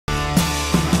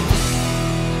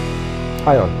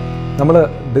Hi all. നമ്മൾ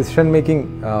decision making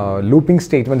looping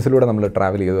സ്റ്റേറ്റ്മെൻറ്റ്സിലൂടെ നമ്മൾ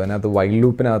travel ചെയ്തു. അതിനകത്ത് വൈൽ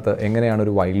ലൂപ്പിനകത്ത് എങ്ങനെയാണ്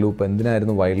ഒരു വൈൽ ലൂപ്പ്,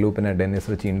 എന്തിനായിരുന്നു വൈൽ ലൂപ്പിനെ ഡെന്നിസ്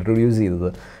റിച്ച് ഇൻട്രൊഡ്യൂസ് ചെയ്തത്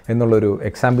എന്നുള്ളൊരു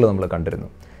എക്സാമ്പിൾ നമ്മൾ കണ്ടിരുന്നു.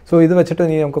 സോ ഇത് വെച്ചിട്ട്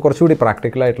ഇനി നമുക്ക് കുറച്ചുകൂടി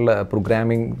പ്രാക്ടിക്കലായിട്ടുള്ള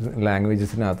പ്രോഗ്രാമിംഗ്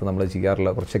ലാംഗ്വേജസിനകത്ത് നമ്മൾ ചെയ്യാറുള്ള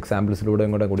കുറച്ച്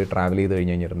എക്സാമ്പിൾസിലൂടെ കൂടി ട്രാവൽ ചെയ്ത്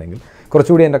കഴിഞ്ഞിട്ടുണ്ടെങ്കിൽ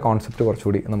കുറച്ചുകൂടി എൻ്റെ കോൺസെപ്റ്റ്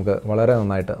കുറച്ചുകൂടി നമുക്ക് വളരെ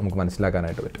നന്നായിട്ട് നമുക്ക്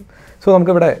മനസ്സിലാക്കാനായിട്ട് പറ്റും. സോ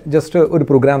നമുക്കിവിടെ ജസ്റ്റ് ഒരു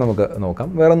പ്രോഗ്രാം നമുക്ക് നോക്കാം.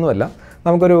 വേറൊന്നുമല്ല,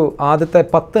 നമുക്കൊരു ആദ്യത്തെ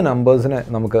 10 നമ്പേഴ്സിനെ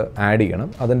നമുക്ക് ആഡ് ചെയ്യണം.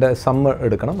 അതിൻ്റെ സമ്മ്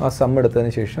എടുക്കണം. ആ സമ്മ്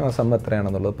എടുത്തതിന് ശേഷം ആ സമ്മ്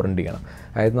എത്രയാണെന്നുള്ളത് പ്രിൻറ്റ് ചെയ്യണം.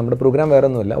 അതായത് നമ്മുടെ പ്രോഗ്രാം വേറെ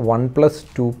ഒന്നുമില്ല, 1 +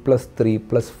 2 + 3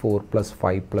 + 4 +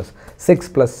 5 + 6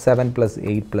 + 7 +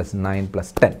 8 + 9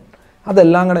 + 10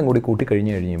 അതെല്ലാം കൂടി കൂട്ടി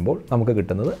കഴിയുമ്പോൾ നമുക്ക്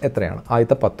കിട്ടുന്നത് എത്രയാണ്?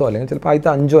 ആദ്യത്തെ 10 അല്ലെങ്കിൽ ചിലപ്പോൾ ആദ്യത്തെ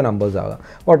 5 നമ്പേഴ്സ് ആകാം,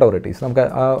 വാട്ട് എവർ ഇറ്റ് ഈസ്. നമുക്ക്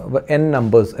n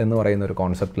നമ്പേഴ്സ് എന്ന് പറയുന്ന ഒരു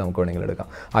കോൺസെപ്റ്റ് നമുക്ക് വേണമെങ്കിൽ എടുക്കാം.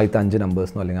 ആദ്യത്തെ 5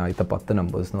 നമ്പേഴ്സിനോ അല്ലെങ്കിൽ ആദ്യത്തെ 10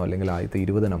 നമ്പേഴ്സിനോ അല്ലെങ്കിൽ ആദ്യത്തെ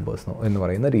 20 നമ്പേഴ്സിനോ എന്ന്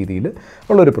പറയുന്ന രീതിയിൽ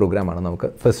ഉള്ളൊരു പ്രോഗ്രാമാണ് നമുക്ക്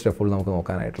ഫസ്റ്റ് ഓഫ് ഓൾ നമുക്ക്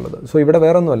നോക്കാനായിട്ടുള്ളത്. സോ ഇവിടെ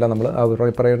വേറെ ഒന്നുമല്ല,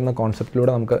 നമ്മൾ പറയുന്ന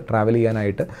കോൺസെപ്റ്റിലൂടെ നമുക്ക് ട്രാവൽ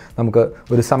ചെയ്യാനായിട്ട് നമുക്ക്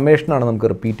ഒരു സമ്മേഷനാണ് നമുക്ക്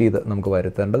റിപ്പീറ്റ് ചെയ്ത് നമുക്ക്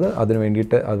വരുത്തേണ്ടത്. അതിന്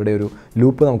വേണ്ടിയിട്ട് അവിടെ ഒരു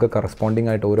ലൂപ്പ് നമുക്ക്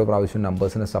കറസ്പോണ്ടിങ് ആയിട്ട് ഓരോ പ്രാവശ്യം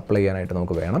നമ്പേഴ്സിനെ സപ്ലൈ ചെയ്യാനായിട്ട്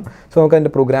നമുക്ക് വേണം. സോ നമുക്ക്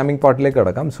അതിൻ്റെ പ്രോഗ്രാമിംഗ് പാർട്ടിലേക്ക്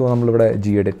കിടക്കാം. സോ നമ്മളിവിടെ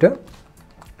gedit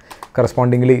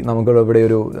കറസ്പോണ്ടിംഗ്ലി നമുക്ക് ഇവിടെ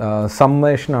ഒരു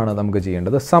സമ്മേഷനാണ് നമുക്ക്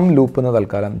ചെയ്യേണ്ടത്. സം ലൂപ്പ് എന്ന്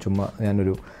തൽക്കാലം ചുമ്മാ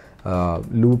ഞാനൊരു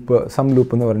സം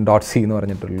ലൂപ്പ് എന്ന് പറഞ്ഞ .c എന്ന്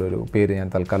പറഞ്ഞിട്ടുള്ളൊരു പേര് ഞാൻ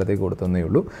തൽക്കാലത്തേക്ക് കൊടുത്തതേ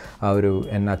ഉള്ളൂ. ആ ഒരു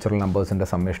നാച്ചുറൽ നമ്പേഴ്സിൻ്റെ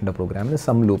സമ്മേഷൻ്റെ പ്രോഗ്രാമിന്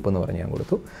സം ലൂപ്പ് എന്ന് പറഞ്ഞ് ഞാൻ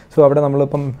കൊടുത്തു. സോ അവിടെ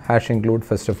നമ്മളിപ്പം #include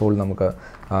ഫസ്റ്റ് ഓഫ് ഓൾ നമുക്ക്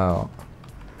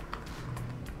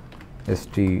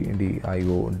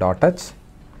stdio.h.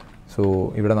 സോ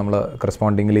ഇവിടെ നമ്മൾ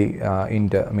കറസ്പോണ്ടിംഗ്ലി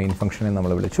ഇൻറ്റ് മെയിൻ ഫംഗ്ഷനെ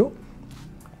നമ്മൾ വിളിച്ചു.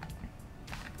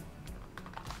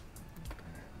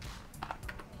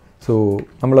 സോ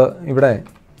നമ്മൾ ഇവിടെ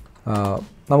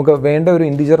നമുക്ക് വേണ്ട ഒരു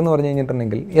ഇൻറ്റിജർ എന്ന് പറഞ്ഞു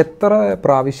കഴിഞ്ഞിട്ടുണ്ടെങ്കിൽ എത്ര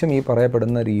പ്രാവശ്യം ഈ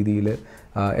പറയപ്പെടുന്ന രീതിയിൽ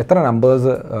എത്ര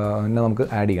നമ്പേഴ്സ് നമുക്ക്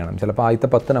ആഡ് ചെയ്യണം. ചിലപ്പോൾ ആദ്യത്തെ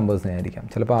 10 നമ്പേഴ്സിനെ ആയിരിക്കാം,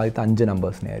 ചിലപ്പോൾ ആദ്യത്തെ 5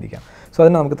 നമ്പേഴ്സിനെ ആയിരിക്കാം. സോ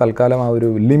അതിന് നമുക്ക് തൽക്കാലം ആ ഒരു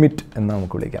ലിമിറ്റ് എന്ന്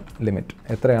നമുക്ക് വിളിക്കാം. ലിമിറ്റ്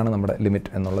എത്രയാണ് നമ്മുടെ ലിമിറ്റ്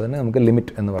എന്നുള്ളതിന് നമുക്ക്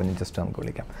ലിമിറ്റ് എന്ന് പറഞ്ഞ് ജസ്റ്റ് നമുക്ക്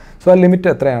വിളിക്കാം. സോ ആ ലിമിറ്റ്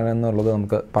എത്രയാണെന്നുള്ളത്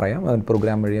നമുക്ക് പറയാം. അത്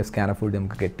പ്രോഗ്രാം വഴി സ്കാനഫ് വഴി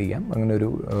നമുക്ക് ഗെറ്റ് ചെയ്യാം. അങ്ങനെ ഒരു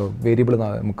വേരിയബിൾ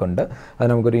നമുക്കുണ്ട്, അത്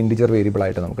നമുക്കൊരു ഇൻറ്റിജർ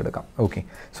വേരിയബിളായിട്ട് നമുക്ക് എടുക്കാം. ഓക്കെ.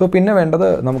 സോ പിന്നെ വേണ്ടത്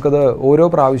നമുക്കത് ഓരോ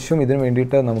പ്രാവശ്യവും ഇതിന്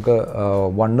വേണ്ടിയിട്ട് നമുക്ക്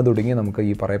 1 തുടങ്ങി നമുക്ക്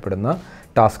ഈ പറയപ്പെടുന്ന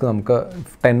ടാസ്ക് നമുക്ക്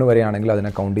 10 വരെയാണെങ്കിൽ അതിനെ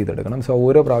കൗണ്ട് ചെയ്തെടുക്കണം. സോ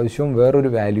ഓരോ പ്രാവശ്യവും വേറൊരു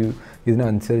വാല്യൂ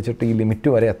ഇതിനനുസരിച്ചിട്ട് ഈ ലിമിറ്റ്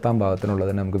വരെ എത്താൻ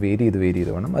പാകത്തിനുള്ളതിന് നമുക്ക് വേരി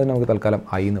ചെയ്ത് വേണം. അതിന് നമുക്ക് തൽക്കാലം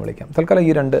i എന്ന് വിളിക്കാം. തൽക്കാലം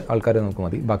ഈ 2 ആൾക്കാർ നമുക്ക്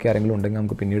മതി. ബാക്കി ആരെങ്കിലും ഉണ്ടെങ്കിൽ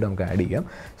നമുക്ക് പിന്നീട് നമുക്ക് ആഡ് ചെയ്യാം.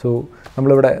 സോ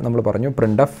നമ്മളിവിടെ നമ്മൾ പറഞ്ഞു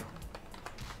printf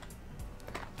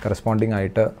കറസ്പോണ്ടിങ്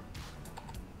ആയിട്ട്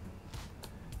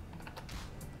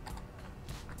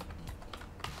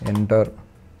enter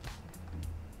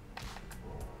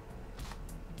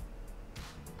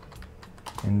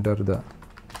the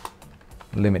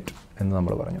limit എന്ന്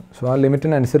നമ്മൾ പറഞ്ഞു. സോ ആ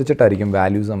ലിമിറ്റിനനുസരിച്ചിട്ടായിരിക്കും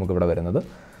വാല്യൂസ് നമുക്കിവിടെ വരുന്നത്.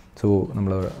 സോ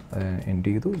നമ്മൾ എൻ്റ്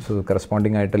ചെയ്തു. സോ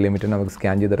കറസ്പോണ്ടിങ് ആയിട്ട് ലിമിറ്റിനെ നമുക്ക്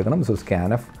സ്കാൻ ചെയ്തെടുക്കണം. സോ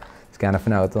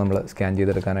സ്കാനഫിനകത്ത് നമ്മൾ സ്കാൻ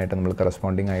ചെയ്തെടുക്കാനായിട്ട് നമ്മൾ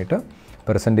കറസ്പോണ്ടിങ് ആയിട്ട്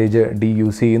 %d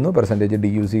യൂസ് ചെയ്യുന്നു. %d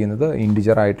യൂസ് ചെയ്യുന്നത്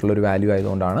ഇൻറ്റിജർ ആയിട്ടുള്ളൊരു വാല്യൂ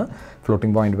ആയതുകൊണ്ടാണ്.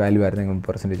 ഫ്ലോട്ടിംഗ് പോയിൻറ്റ് വാല്യൂ ആയിരുന്നെങ്കിൽ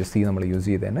 %c നമ്മൾ യൂസ്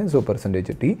ചെയ്ത് തന്നെ. സോ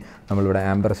 %t നമ്മളിവിടെ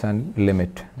ആംപർസാൻഡ്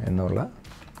ലിമിറ്റ് എന്നുള്ള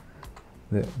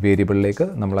വേരിയബിളിലേക്ക്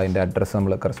നമ്മൾ അതിൻ്റെ അഡ്രസ്സ്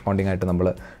നമ്മൾ കറസ്പോണ്ടിങ് ആയിട്ട് നമ്മൾ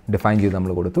ഡിഫൈൻ ചെയ്ത്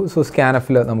നമ്മൾ കൊടുത്തു. സോ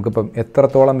സ്കാനഫിൽ നമുക്കിപ്പം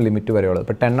എത്രത്തോളം ലിമിറ്റ് വരെയുള്ളത്,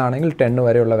 ഇപ്പോൾ 10 ആണെങ്കിൽ 10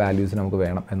 വരെയുള്ള വാല്യൂസ് നമുക്ക്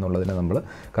വേണം എന്നുള്ളതിന് നമ്മൾ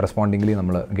കറസ്പോണ്ടിംഗ്ലി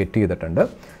നമ്മൾ ഗെറ്റ് ചെയ്തിട്ടുണ്ട്.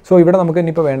 സോ ഇവിടെ നമുക്ക്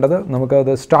ഇനിയിപ്പോൾ വേണ്ടത്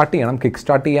നമുക്കത് സ്റ്റാർട്ട് ചെയ്യണം. കിക്ക്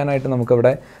സ്റ്റാർട്ട് ചെയ്യാനായിട്ട്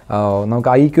നമുക്കിവിടെ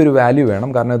നമുക്ക് ഐക്ക് ഒരു വാല്യൂ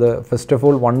വേണം. കാരണം ഇത് ഫസ്റ്റ് ഓഫ്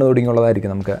ഓൾ 1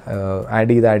 തുടങ്ങിയുള്ളതായിരിക്കും നമുക്ക്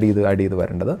ആഡ് ചെയ്ത്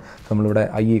വരേണ്ടത്. നമ്മളിവിടെ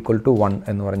i = 1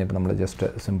 എന്ന് പറഞ്ഞിട്ട് നമ്മൾ ജസ്റ്റ്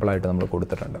സിമ്പിളായിട്ട് നമ്മൾ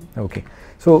കൊടുത്തിട്ടുണ്ട്. ഓക്കെ.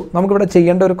 സോ നമുക്കിവിടെ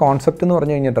ചെയ്യേണ്ട ഒരു കോൺസെപ്റ്റ് എന്ന്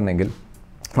പറഞ്ഞു കഴിഞ്ഞിട്ടുണ്ടെങ്കിൽ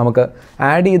നമുക്ക്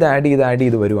ആഡ്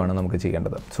ചെയ്ത് വരുവാണ് നമുക്ക്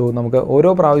ചെയ്യേണ്ടത്. സോ നമുക്ക്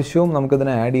ഓരോ പ്രാവശ്യവും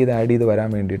നമുക്കിതിനെ ആഡ് ചെയ്ത് വരാൻ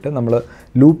വേണ്ടിയിട്ട് നമ്മൾ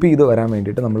ലൂപ്പ് ചെയ്ത് വരാൻ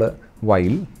വേണ്ടിയിട്ട് നമ്മൾ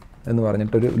വൈൽ എന്ന്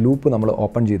പറഞ്ഞിട്ടൊരു ലൂപ്പ് നമ്മൾ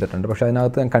ഓപ്പൺ ചെയ്തിട്ടുണ്ട്. പക്ഷേ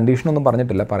അതിനകത്ത് ഞാൻ കണ്ടീഷനൊന്നും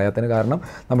പറഞ്ഞിട്ടില്ല. പറയാത്തതിന് കാരണം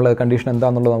നമ്മൾ കണ്ടീഷൻ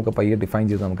എന്താണെന്നുള്ളത് നമുക്ക് പയ്യെ ഡിഫൈൻ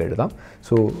ചെയ്ത് നമുക്ക് എഴുതാം.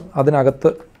 സോ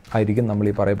അതിനകത്ത് ആയിരിക്കും നമ്മൾ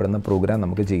ഈ പറയപ്പെടുന്ന പ്രോഗ്രാം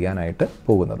നമുക്ക് ചെയ്യാനായിട്ട്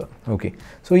പോകുന്നത്. ഓക്കെ.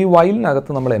 സോ ഈ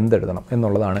വൈലിനകത്ത് നമ്മൾ എന്തെഴുതണം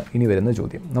എന്നുള്ളതാണ് ഇനി വരുന്ന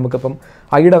ചോദ്യം. നമുക്കിപ്പം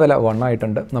ഐയുടെ വില 1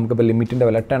 ആയിട്ടുണ്ട്, നമുക്കിപ്പോൾ ലിമിറ്റിൻ്റെ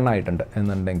വില 10 ആയിട്ടുണ്ട്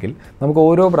എന്നുണ്ടെങ്കിൽ നമുക്ക്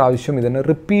ഓരോ പ്രാവശ്യം ഇതിനെ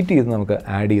റിപ്പീറ്റ് ചെയ്ത് നമുക്ക്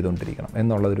ആഡ് ചെയ്തുകൊണ്ടിരിക്കണം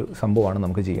എന്നുള്ളൊരു സംഭവമാണ്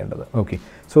നമുക്ക് ചെയ്യേണ്ടത്. ഓക്കെ.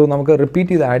 സോ നമുക്ക്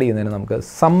റിപ്പീറ്റ് ചെയ്ത് ആഡ് ചെയ്യുന്നതിന് നമുക്ക്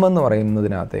സം എന്ന്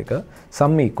പറയുന്നതിനകത്തേക്ക്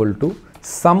സം =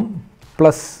 സം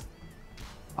പ്ലസ്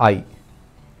i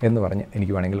എന്ന് പറഞ്ഞ്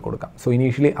എനിക്ക് വേണമെങ്കിൽ കൊടുക്കാം. സോ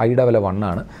ഇനീഷ്യലി ഐയുടെ വില 1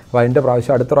 ആണ്. അപ്പോൾ അതിൻ്റെ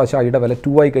അടുത്ത പ്രാവശ്യം ഐയുടെ വില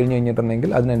 2 ആയി കഴിഞ്ഞ് കഴിഞ്ഞിട്ടുണ്ടെങ്കിൽ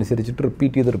അതിനനുസരിച്ചിട്ട്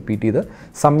റിപ്പീറ്റ് ചെയ്ത്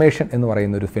സമ്മേഷൻ എന്ന്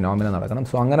പറയുന്ന ഒരു ഫിനോമിന നടക്കണം.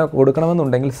 സോ അങ്ങനെ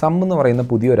കൊടുക്കണമെന്നുണ്ടെങ്കിൽ സം എന്ന് പറയുന്ന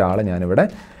പുതിയൊരാളെ ഞാനിവിടെ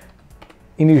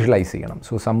ഇനീഷ്യലൈസ് ചെയ്യണം.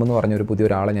 സോ സം എന്ന് പറഞ്ഞൊരു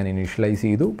പുതിയൊരാളെ ഞാൻ ഇനീഷ്യലൈസ്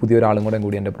ചെയ്തു. പുതിയൊരാളും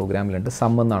കൂടി എൻ്റെ പ്രോഗ്രാമിലുണ്ട്.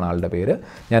 സം എന്നാണ് ആളുടെ പേര്.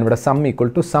 ഞാനിവിടെ some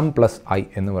equal to some plus I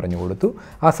എന്ന് പറഞ്ഞു കൊടുത്തു.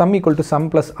 ആ some equal to some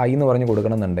plus I എന്ന് പറഞ്ഞ്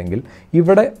കൊടുക്കണമെന്നുണ്ടെങ്കിൽ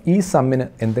ഇവിടെ ഈ സമ്മിന്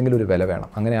എന്തെങ്കിലും ഒരു വില വേണം.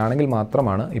 അങ്ങനെയാണെങ്കിൽ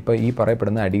മാത്രമാണ് ഇപ്പോൾ ഈ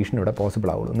പറയപ്പെടുന്ന അഡീഷൻ ഇവിടെ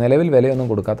പോസിബിൾ ആവുള്ളൂ. നിലവിൽ വിലയൊന്നും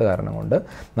കൊടുക്കാത്ത കാരണം കൊണ്ട്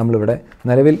നമ്മളിവിടെ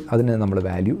നിലവിൽ അതിന് നമ്മൾ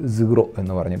വാല്യൂ 0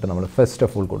 എന്ന് പറഞ്ഞിട്ട് നമ്മൾ ഫസ്റ്റ്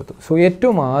ഓഫ് ഓൾ കൊടുത്തു. സോ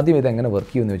ഏറ്റവും ആദ്യം ഇതെങ്ങനെ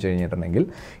വർക്ക് ചെയ്യുമെന്ന് വെച്ച് കഴിഞ്ഞിട്ടുണ്ടെങ്കിൽ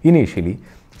initially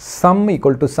some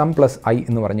equal to some plus I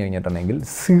എന്ന് പറഞ്ഞു കഴിഞ്ഞിട്ടുണ്ടെങ്കിൽ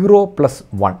 0 +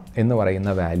 1 എന്ന് പറയുന്ന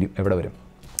വാല്യൂ എവിടെ വരും?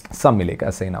 സമ്മിലേക്ക്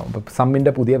അസൈൻ ആകും. അപ്പോൾ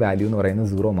സമ്മിൻ്റെ പുതിയ വാല്യൂ എന്ന് പറയുന്നത്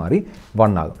 0 മാറി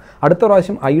 1 ആകും. അടുത്ത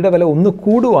പ്രാവശ്യം ഐയുടെ വില 1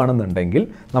 കൂടുകയാണെന്നുണ്ടെങ്കിൽ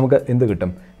നമുക്ക് എന്ത്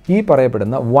കിട്ടും? ഈ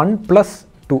പറയപ്പെടുന്ന 1 +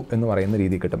 2 എന്ന് പറയുന്ന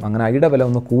രീതി കിട്ടും. അങ്ങനെ ഐയുടെ വില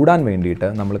ഒന്ന് കൂടാൻ വേണ്ടിയിട്ട്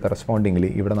നമ്മൾ കറസ്പോണ്ടിംഗ്ലി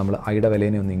ഇവിടെ നമ്മൾ ഐയുടെ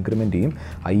വിലേനെ ഒന്ന് ഇൻക്രിമെൻറ്റ് ചെയ്യും.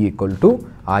 ഐ ഈക്വൽ ടു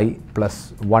ഐ +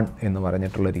 1 എന്ന്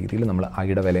പറഞ്ഞിട്ടുള്ള രീതിയിൽ നമ്മൾ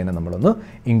ഐയുടെ വിലേനെ നമ്മളൊന്ന്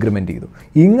ഇൻക്രിമെൻറ്റ് ചെയ്തു.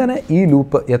 ഇങ്ങനെ ഈ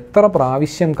ലൂപ്പ് എത്ര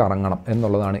പ്രാവശ്യം കറങ്ങണം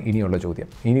എന്നുള്ളതാണ് ഇനിയുള്ള ചോദ്യം.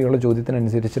 ഇനിയുള്ള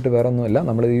ചോദ്യത്തിനനുസരിച്ചിട്ട് വേറെ ഒന്നുമില്ല,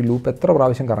 നമ്മൾ ഈ ലൂപ്പ് എത്ര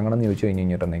പ്രാവശ്യം കറങ്ങണം എന്ന് ചോദിച്ചു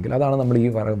കഴിഞ്ഞിട്ടുണ്ടെങ്കിൽ അതാണ് നമ്മൾ ഈ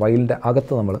വൈലിൻ്റെ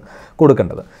അകത്ത് നമ്മൾ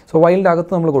കൊടുക്കേണ്ടത്. സോ വൈലിൻ്റെ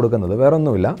അകത്ത് നമ്മൾ കൊടുക്കുന്നത് വേറെ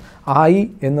ഒന്നുമില്ല, ഐ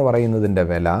എന്ന് പറയുന്നതിൻ്റെ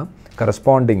വില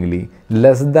correspondingly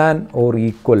less than or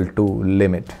equal to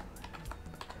limit.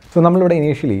 So നമ്മളിവിടെ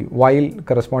initially while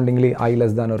correspondingly I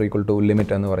less than or equal to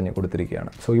limit എന്ന് പറഞ്ഞ്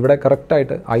കൊടുത്തിരിക്കുകയാണ്. സോ ഇവിടെ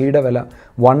കറക്റ്റായിട്ട് ഐയുടെ വില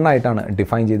 1 ആയിട്ടാണ്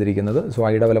ഡിഫൈൻ ചെയ്തിരിക്കുന്നത്. സോ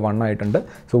ഐയുടെ വില 1 ആയിട്ടുണ്ട്.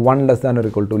 So 1 less than or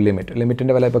equal to limit.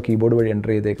 ലിമിറ്റിൻ്റെ വില ഇപ്പോൾ കീബോർഡ് വഴി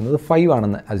എൻ്റർ ചെയ്തേക്കുന്നത് 5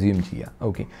 ആണെന്ന് അസ്യൂം ചെയ്യുക.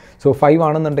 ഓക്കെ, സോ 5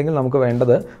 ആണെന്നുണ്ടെങ്കിൽ നമുക്ക്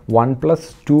വേണ്ടത് 1 +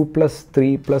 2 +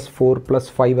 3 + 4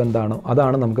 + 5 എന്താണോ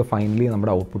അതാണ് നമുക്ക് ഫൈനലി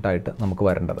നമ്മുടെ ഔട്ട്പുട്ടായിട്ട് നമുക്ക്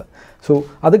വരേണ്ടത്. സോ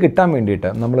അത് കിട്ടാൻ വേണ്ടിയിട്ട്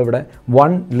നമ്മളിവിടെ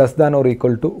 1 less than or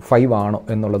equal to 5 ആണോ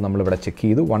എന്നുള്ളത് നമ്മളിവിടെ ചെക്ക്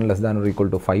ചെയ്തു. 1 less than or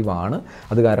equal to 5 ആണ്.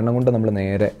 അത് കാരണം കൊണ്ട് നമ്മൾ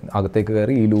നേരെ അകത്തേക്ക്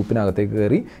കയറി, ഈ ലൂപ്പിനകത്തേക്ക്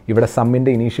കയറി. ഇവിടെ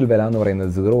സമ്മിൻ്റെ ഇനീഷ്യൽ വില എന്ന്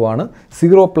പറയുന്നത് 0 ആണ്.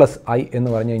 0 + ഐ എന്ന്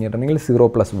പറഞ്ഞു കഴിഞ്ഞിട്ടുണ്ടെങ്കിൽ 0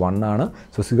 + 1 ആണ്.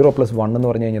 സോ 0 + 1 എന്ന്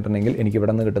പറഞ്ഞു കഴിഞ്ഞിട്ടുണ്ടെങ്കിൽ എനിക്ക്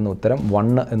ഇവിടെ നിന്ന് കിട്ടുന്ന ഉത്തരം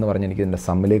 1 എന്ന് പറഞ്ഞ് എനിക്ക് ഇതിൻ്റെ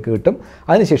സമ്മിലേക്ക് കിട്ടും.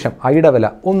 അതിനുശേഷം ഐയുടെ വില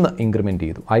 1 ഇൻക്രിമെൻറ്റ്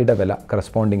ചെയ്തു. ഐയുടെ വില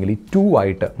കറസ്പോണ്ടിംഗ്ലി 2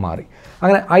 ആയിട്ട് മാറി.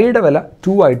 അങ്ങനെ ഐയുടെ വില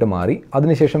 2 ആയിട്ട് മാറി.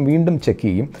 അതിനുശേഷം വീണ്ടും ചെക്ക്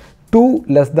ചെയ്യും 2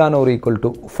 less than or equal to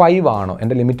 5 ആണോ.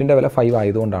 എൻ്റെ ലിമിറ്റിൻ്റെ വില 5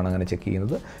 ആയതുകൊണ്ടാണ് അങ്ങനെ ചെക്ക്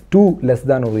ചെയ്യുന്നത്. 2 less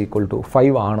than or equal to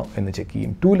 5 ആണോ എന്ന് ചെക്ക്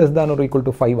ചെയ്യും. 2 less than or equal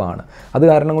to 5 ആണ്. അത്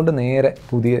കാരണം കൊണ്ട് നേരെ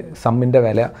പുതിയ സമ്മിൻ്റെ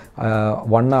വില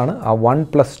 1 ആണ്. ആ 1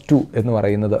 + 2 എന്ന്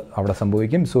പറയുന്നത് അവിടെ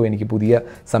സംഭവിക്കും. സോ എനിക്ക് പുതിയ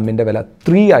സമ്മിൻ്റെ വില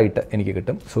 3 ആയിട്ട് എനിക്ക്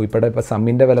കിട്ടും. സോ ഇപ്പോൾ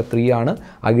സമ്മിൻ്റെ വില 3 ആണ്,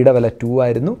 ഐയുടെ വില 2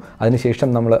 ആയിരുന്നു.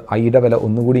 അതിനുശേഷം നമ്മൾ ഐയുടെ വില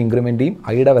ഒന്നുകൂടി ഇൻക്രിമെൻറ്റ് ചെയ്യും.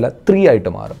 ഐയുടെ വില 3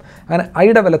 ആയിട്ട് മാറും. അങ്ങനെ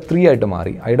ഐയുടെ വില 3 ആയിട്ട്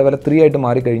മാറി. ഐയുടെ വില 3 ആയിട്ട്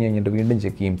മാറി കഴിഞ്ഞ് കഴിഞ്ഞിട്ട് വീണ്ടും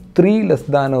ചെക്ക് ചെയ്യും 3 less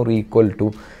than or equal to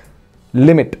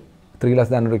limit. 3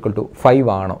 less than or equal to 5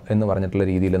 ആണോ എന്ന് പറഞ്ഞിട്ടുള്ള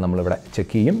രീതിയിൽ നമ്മളിവിടെ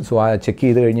ചെക്ക് ചെയ്യും. സോ ആ ചെക്ക്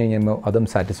ചെയ്ത് കഴിഞ്ഞ് കഴിയുമ്പോൾ അതും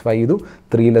സാറ്റിസ്ഫൈ ചെയ്തു.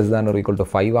 3 less than or equal to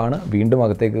 5 ആണ്. വീണ്ടും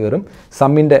അകത്തേക്ക് കയറും.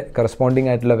 സമ്മിൻ്റെ കറസ്പോണ്ടിങ്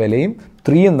ആയിട്ടുള്ള വിലയും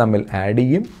 3യും തമ്മിൽ ആഡ്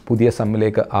ചെയ്യും. പുതിയ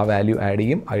സമ്മിലേക്ക് ആ വാല്യൂ ആഡ്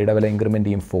ചെയ്യും. ഐയുടെ വില ഇൻക്രിമെൻറ്റ്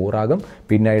ചെയ്യും 4 ആകും.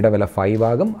 പിന്നെ ഐയുടെ വില 5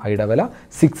 ആകും. ഐയുടെ വില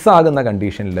 6 ആകുന്ന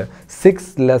കണ്ടീഷനിൽ 6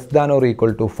 less than or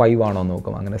equal to 5 ആണോ എന്ന്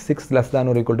നോക്കും. അങ്ങനെ 6 less than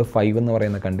or equal to 5 എന്ന്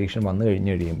പറയുന്ന കണ്ടീഷൻ വന്നു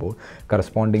കഴിഞ്ഞ് കഴിയുമ്പോൾ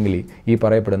കറസ്പോണ്ടിംഗ്ലി ഈ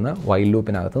പറയപ്പെടുന്ന വൈൽ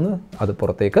ലൂപ്പിനകത്തുനിന്ന് അത്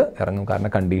പുറത്തേക്ക് ഇറങ്ങും.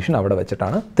 കാരണം കണ്ടീഷൻ അവിടെ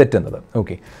വെച്ചിട്ടാണ് തെറ്റുന്നത്.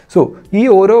 ഓക്കെ, സോ ഈ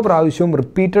ഓരോ പ്രാവശ്യവും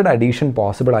റിപ്പീറ്റഡ് അഡീഷൻ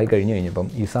പോസിബിൾ ആയി കഴിഞ്ഞ് കഴിഞ്ഞപ്പം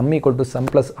ഈ some equal to some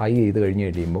plus I ചെയ്ത് കഴിഞ്ഞ്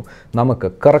കഴിയുമ്പോൾ നമുക്ക്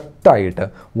കറക്റ്റായിട്ട്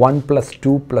 1 +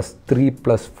 2 + 3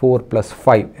 + 4 +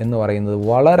 5 എന്ന് പറയുന്നത്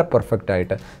വളരെ പെർഫെക്റ്റ്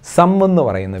ആയിട്ട് സം എന്ന്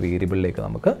പറയുന്ന വേരിയബിളിലേക്ക്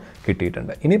നമുക്ക്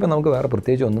കിട്ടിയിട്ടുണ്ട്. ഇനിയിപ്പോൾ നമുക്ക് വേറെ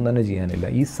പ്രത്യേകിച്ച് ഒന്നും തന്നെ ചെയ്യാനില്ല.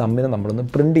 ഈ സമ്മിനെ നമ്മളൊന്ന്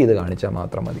പ്രിൻറ്റ് ചെയ്ത് കാണിച്ചാൽ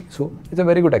മാത്രം മതി. So it's A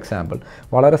very good example.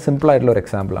 വളരെ സിമ്പിളായിട്ടുള്ള ഒരു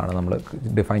എക്സാമ്പിളാണ് നമ്മൾ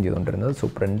ഡിഫൈൻ ചെയ്തുകൊണ്ടിരുന്നത്. സോ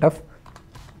പ്രിൻ്റ് ഓഫ്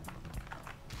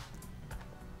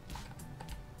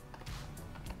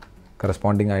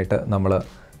കറസ്പോണ്ടിങ് ആയിട്ട് നമ്മൾ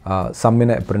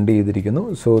സമ്മിനെ പ്രിൻ്റ് ചെയ്തിരിക്കുന്നു.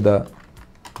 So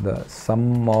the sum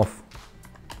of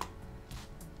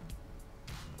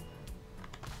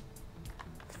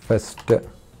first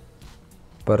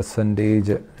percentage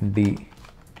d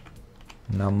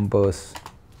numbers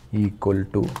equal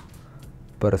to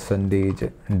percentage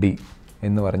d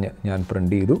എന്ന് പറഞ്ഞ് ഞാൻ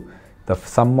പ്രിൻ്റ് ചെയ്തു. The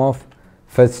sum of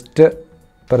first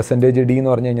percentage D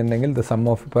എന്ന് പറഞ്ഞു കഴിഞ്ഞിട്ടുണ്ടെങ്കിൽ the sum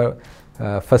of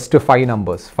first 5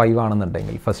 numbers 5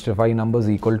 ആണെന്നുണ്ടെങ്കിൽ ഫസ്റ്റ് 5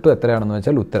 നമ്പേഴ്സ് ഈക്വൽ ടു എത്രയാണെന്ന്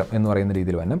വെച്ചാൽ ഉത്തരം എന്ന് പറയുന്ന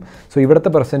രീതിയിൽ വരണം. സോ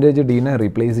ഇവിടുത്തെ പെർസെൻറ്റേജ് ഡീനെ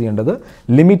റീപ്ലേസ് ചെയ്യേണ്ടത്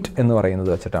ലിമിറ്റ് എന്ന്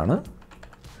പറയുന്നത് വെച്ചിട്ടാണ്.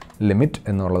 ലിമിറ്റ്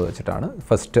എന്നുള്ളത് വെച്ചിട്ടാണ്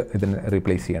ഫസ്റ്റ് ഇതിനെ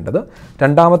റീപ്ലേസ് ചെയ്യേണ്ടത്.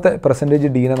 രണ്ടാമത്തെ പെർസെൻറ്റേജ്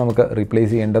ഡീനെ നമുക്ക്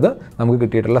റീപ്ലേസ് ചെയ്യേണ്ടത് നമുക്ക്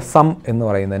കിട്ടിയിട്ടുള്ള സം എന്ന്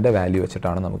പറയുന്നതിൻ്റെ വാല്യൂ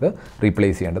വെച്ചിട്ടാണ് നമുക്ക്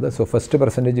റീപ്ലേസ് ചെയ്യേണ്ടത്. സോ ഫസ്റ്റ്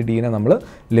പെർസെൻറ്റേജ് ഡീനെ നമ്മൾ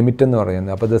ലിമിറ്റ് എന്ന്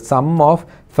പറയുന്നത്. അപ്പോൾ the sum of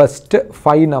first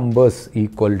 5 numbers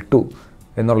equal to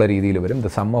എന്നുള്ള രീതിയിൽ വരും. The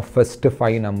sum of first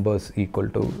 5 numbers equal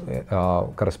to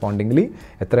correspondingly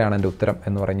എത്രയാണ് എൻ്റെ ഉത്തരം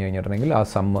എന്ന് പറഞ്ഞു കഴിഞ്ഞിട്ടുണ്ടെങ്കിൽ ആ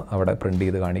സമ്മ് അവിടെ പ്രിൻറ്റ്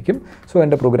ചെയ്ത് കാണിക്കും. സോ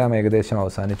എൻ്റെ പ്രോഗ്രാം ഏകദേശം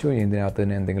അവസാനിച്ചു. ഇതിനകത്ത്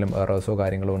തന്നെ എന്തെങ്കിലും എറേഴ്സോ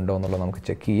കാര്യങ്ങളോ ഉണ്ടോ എന്നുള്ളത് നമുക്ക്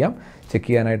ചെക്ക് ചെയ്യാം. ചെക്ക്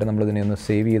ചെയ്യാനായിട്ട് നമ്മളിതിനെ ഒന്ന്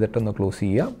സേവ് ചെയ്തിട്ട് ഒന്ന്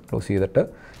ക്ലോസ് ചെയ്തിട്ട്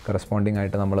കറസ്പോണ്ടിങ്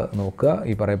ആയിട്ട് നമ്മൾ നോക്കുക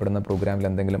ഈ പറയപ്പെടുന്ന പ്രോഗ്രാമിൽ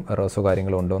എന്തെങ്കിലും എറേഴ്സോ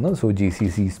കാര്യങ്ങളോ ഉണ്ടോ എന്ന്. സോ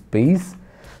GCC സ്പേസ്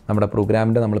നമ്മുടെ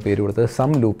പ്രോഗ്രാമിൻ്റെ നമ്മൾ പേര് കൊടുത്തത്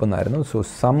സം ലൂപ്പ് എന്നായിരുന്നു. സോ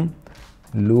സം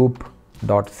ലൂപ്പ്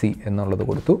 .c എന്നുള്ളത്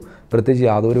കൊടുത്തു. പ്രത്യേകിച്ച്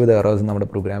യാതൊരുവിധ എറേഴ്സും നമ്മുടെ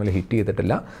പ്രോഗ്രാമിൽ ഹിറ്റ്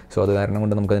ചെയ്തിട്ടില്ല. സോ അത് കാരണം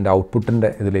കൊണ്ട് നമുക്കതിൻ്റെ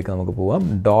ഔട്ട്പുട്ടിൻ്റെ ഇതിലേക്ക് നമുക്ക് പോവാം.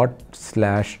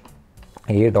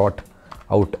 .a.out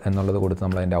എന്നുള്ളത് കൊടുത്ത്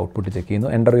നമ്മൾ അതിൻ്റെ ഔട്ട്പുട്ട് ചെക്ക് ചെയ്യുന്നു.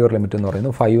 എൻ്റർ യുവർ ലിമിറ്റ് എന്ന്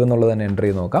പറയുന്നു 5 എന്നുള്ളത് തന്നെ എൻ്റർ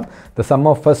ചെയ്ത് നോക്കാം. The sum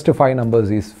of first 5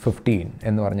 numbers is 15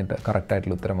 എന്ന് പറഞ്ഞിട്ട്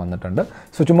കറക്റ്റായിട്ടുള്ള ഉത്തരം വന്നിട്ടുണ്ട്.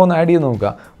 സോ ചുമ്മാ ഒന്ന് ആഡ് ചെയ്ത് നോക്കുക.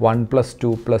 1 +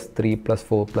 2 + 3 +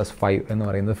 4 + 5 എന്ന്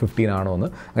പറയുന്നത് 15 ആണോ എന്ന്.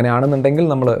 അങ്ങനെയാണെന്നുണ്ടെങ്കിൽ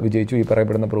നമ്മൾ വിജയിച്ചു. ഈ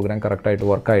പറയപ്പെടുന്ന പ്രോഗ്രാം കറക്റ്റായിട്ട്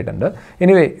വർക്കായിട്ടുണ്ട്.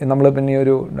 എനിവേ നമ്മൾ പിന്നെ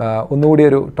ഒന്നുകൂടി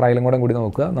ഒരു ട്രയലും കൂടി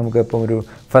നോക്കുക. നമുക്ക് ഇപ്പോൾ ഒരു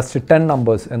ഫസ്റ്റ് 10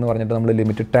 നമ്പേഴ്സ് എന്ന് പറഞ്ഞിട്ട് നമ്മൾ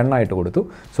ലിമിറ്റ് 10 ആയിട്ട് കൊടുത്തു.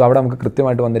 സോ അവിടെ നമുക്ക്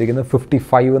കൃത്യമായിട്ട് വന്നിരിക്കുന്നത്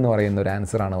 55 എന്ന് പറയുന്ന ഒരു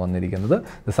ആൻസറാണ് വന്നിരിക്കുന്നത്.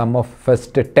 The sum of first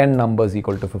 10 numbers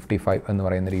equal to 55 എന്ന്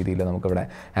പറയുന്ന രീതിയിൽ നമുക്കിവിടെ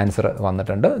ആൻസർ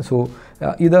വന്നിട്ടുണ്ട്. സോ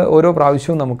ഇത് ഓരോ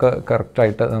പ്രാവശ്യവും നമുക്ക്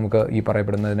കറക്റ്റായിട്ട് നമുക്ക് ഈ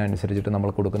പറയപ്പെടുന്നതിനനുസരിച്ചിട്ട് നമ്മൾ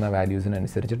കൊടുക്കുന്ന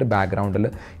വാല്യൂസിനനുസരിച്ചിട്ട് ബാക്ക്ഗ്രൗണ്ടിൽ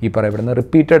ഈ പറയപ്പെടുന്ന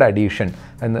റിപ്പീറ്റഡ് അഡീഷൻ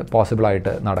എന്ന്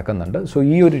പോസിബിളായിട്ട് നടക്കുന്നുണ്ട്. സോ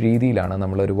ഈ ഒരു രീതിയിലാണ്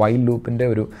നമ്മളൊരു വൈൽ ലൂപ്പിൻ്റെ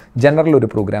ഒരു ജനറൽ ഒരു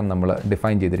പ്രോഗ്രാം നമ്മൾ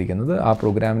ഡിഫൈൻ ചെയ്തിരിക്കുന്നത്. ആ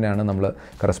പ്രോഗ്രാമിനാണ് നമ്മൾ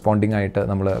കറസ്പോണ്ടിങ് ആയിട്ട്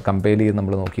നമ്മൾ കമ്പയർ ചെയ്ത്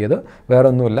നമ്മൾ നോക്കിയത്. വേറെ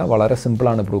ഒന്നുമില്ല, വളരെ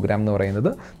സിമ്പിളാണ് പ്രോഗ്രാം എന്ന്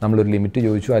പറയുന്നത്. നമ്മളൊരു ലിമിറ്റ്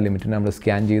ചോദിച്ചു, ആ ലിമിറ്റിനെ നമ്മൾ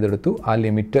സ്കാൻ ചെയ്തെടുത്തു. ആ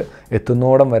ലിമിറ്റ്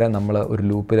എത്തുന്നോടം വരെ നമ്മൾ ഒരു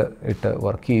ലൂപ്പിൽ ഇട്ട്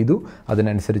വർക്ക് ചെയ്തു.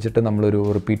 അതിനനുസരിച്ചിട്ട് നമ്മളൊരു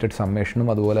റിപ്പീറ്റഡ് സമ്മേഷനും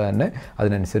അതുപോലെ തന്നെ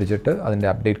അതിനനുസരിച്ചിട്ട് അതിൻ്റെ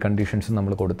അപ്ഡേറ്റ് കണ്ടീഷൻസും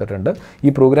നമ്മൾ കൊടുത്തിട്ടുണ്ട്.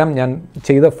 ഈ പ്രോഗ്രാം ഞാൻ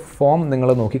ചെയ്ത ഫോം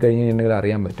നിങ്ങൾ നോക്കിക്കഴിഞ്ഞ് കഴിഞ്ഞിട്ടുണ്ടെങ്കിൽ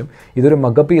അറിയാൻ പറ്റും. ഇതൊരു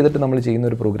മഗപ്പ് ചെയ്തിട്ട് നമ്മൾ ചെയ്യുന്ന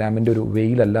ഒരു പ്രോഗ്രാമിൻ്റെ ഒരു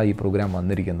വെയിലല്ല ഈ പ്രോഗ്രാം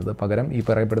വന്നിരിക്കുന്നത്. പകരം ഈ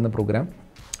പറയപ്പെടുന്ന പ്രോഗ്രാം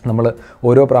നമ്മൾ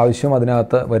ഓരോ പ്രാവശ്യവും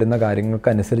അതിനകത്ത് വരുന്ന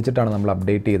കാര്യങ്ങൾക്കനുസരിച്ചിട്ടാണ് നമ്മൾ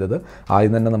അപ്ഡേറ്റ് ചെയ്തത്.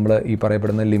 ആദ്യം തന്നെ നമ്മൾ ഈ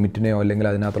പറയപ്പെടുന്ന ലിമിറ്റിനെയോ അല്ലെങ്കിൽ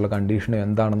അതിനകത്തുള്ള കണ്ടീഷനെയോ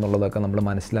എന്താണെന്നുള്ളതൊക്കെ നമ്മൾ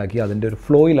മനസ്സിലാക്കി അതിൻ്റെ ഒരു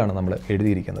ഫ്ലോയിലാണ് നമ്മൾ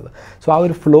എഴുതിയിരിക്കുന്നത്. സോ ആ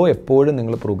ഒരു ഫ്ലോ എപ്പോഴും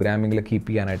നിങ്ങൾ പ്രോഗ്രാമിങ്ങിൽ കീപ്പ്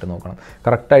ചെയ്യാനായിട്ട് നോക്കണം.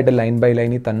 കറക്റ്റായിട്ട് ലൈൻ ബൈ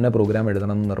ലൈനിൽ തന്നെ പ്രോഗ്രാം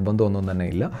എഴുതണം എന്ന് നിർബന്ധമൊന്നും തന്നെ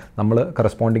ഇല്ല. നമ്മൾ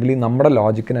കറസ്പോണ്ടിംഗ്ലി നമ്മുടെ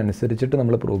ലോജിക്കിനനുസരിച്ചിട്ട്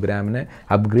നമ്മൾ പ്രോഗ്രാമിനെ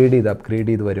അപ്ഗ്രേഡ്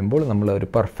ചെയ്ത് വരുമ്പോൾ നമ്മൾ ഒരു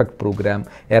perfect programme,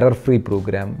 error free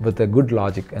programme with a good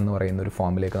logic എന്ന് പറയുന്ന ഒരു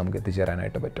ഫോമിലേക്ക് നമുക്ക്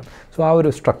എത്തിച്ചേരാനായിട്ട് പറ്റും. സോ ആ ഒരു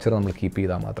സ്ട്രക്ചർ നമ്മൾ കീപ്പ്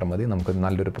ചെയ്താൽ മാത്രം മതി നമുക്ക്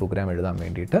നല്ലൊരു പ്രോഗ്രാം എഴുതാൻ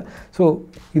വേണ്ടിയിട്ട്. സോ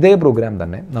ഇതേ പ്രോഗ്രാം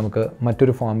തന്നെ നമുക്ക്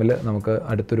മറ്റൊരു ഫോമിൽ നമുക്ക്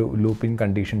അടുത്തൊരു ലൂപ്പിംഗ്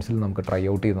കണ്ടീഷൻസിൽ നമുക്ക് ട്രൈ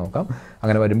ഔട്ട് ചെയ്ത് നോക്കാം.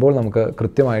 അങ്ങനെ വരുമ്പോൾ നമുക്ക്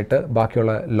കൃത്യമായിട്ട്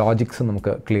ബാക്കിയുള്ള ലോജിക്സ്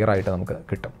നമുക്ക് ക്ലിയർ ആയിട്ട് നമുക്ക്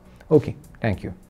കിട്ടും. Okay, thank you.